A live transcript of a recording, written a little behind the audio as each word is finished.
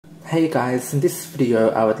Hey guys, in this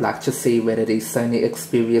video I would like to see whether the Sony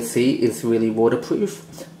Xperia Z is really waterproof.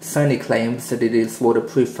 Sony claims that it is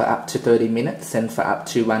waterproof for up to 30 minutes and for up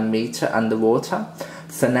to 1 meter underwater.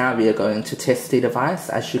 So now we are going to test the device.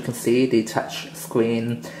 As you can see, the touch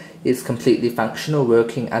screen is completely functional,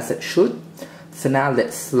 working as it should. So now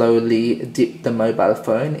let's slowly dip the mobile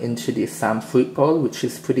phone into this fruit bowl, which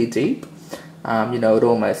is pretty deep. It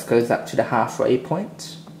almost goes up to the halfway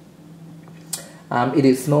point. It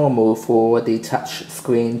is normal for the touch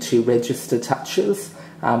screen to register touches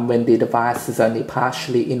when the device is only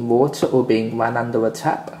partially in water or being run under a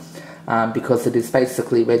tap. Because it is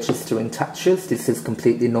basically registering touches, this is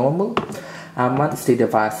completely normal. Once the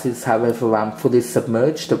device is, however, fully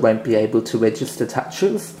submerged, it won't be able to register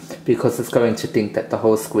touches because it's going to think that the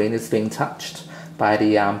whole screen is being touched by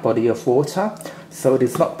the body of water. So it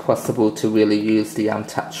is not possible to really use the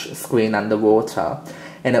touch screen underwater,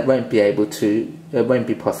 and it won't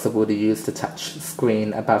be possible to use the touch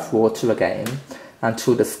screen above water again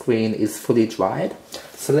until the screen is fully dried.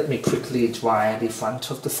 So let me quickly dry the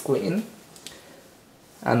front of the screen,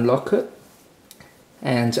 unlock it,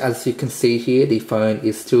 and as you can see here, the phone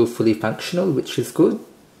is still fully functional, which is good.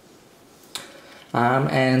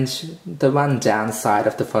 And the one downside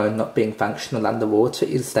of the phone not being functional underwater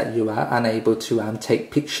is that you are unable to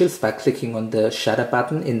take pictures by clicking on the shutter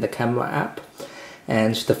button in the camera app.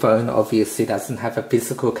 And the phone obviously doesn't have a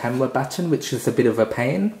physical camera button, which is a bit of a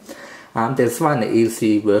pain. There's one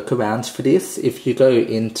easy workaround for this. If you go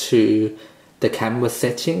into the camera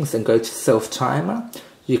settings and go to self-timer,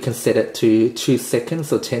 you can set it to 2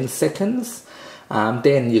 seconds or 10 seconds.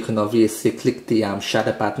 Then you can obviously click the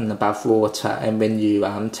shutter button above water, and when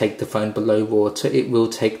you take the phone below water, it will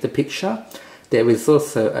take the picture. There is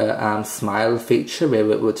also a smile feature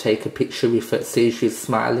where it will take a picture if it sees you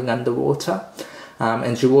smiling underwater.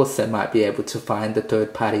 And you also might be able to find the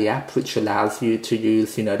third-party app which allows you to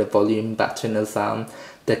use, the volume button as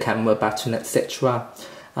the camera button, etc.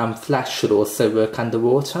 Flash should also work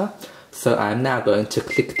underwater. So I'm now going to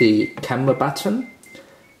click the camera button,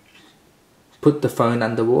 put the phone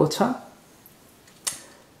underwater.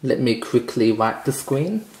 Let me quickly wipe the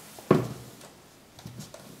screen.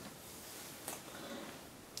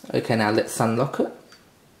 Okay, now let's unlock it.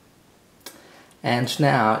 And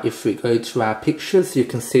now if we go to our pictures, you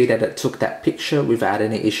can see that it took that picture without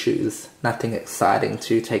any issues. Nothing exciting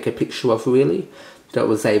to take a picture of really. It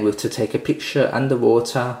was able to take a picture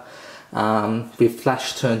underwater with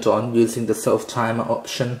flash turned on using the self-timer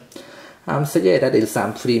option. So yeah, that is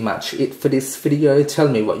pretty much it for this video. Tell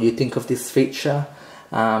me what you think of this feature.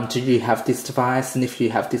 Do you have this device? And if you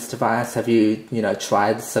have this device, have you,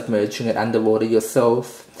 tried submerging it underwater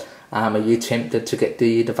yourself? Are you tempted to get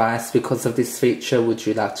the device because of this feature? Would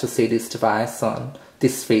you like to see this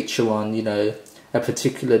feature on, a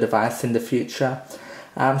particular device in the future?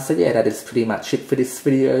 So yeah, that is pretty much it for this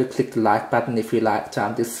video. Click the like button if you liked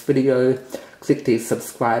this video. Click the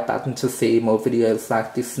subscribe button to see more videos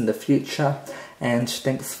like this in the future. And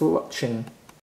thanks for watching.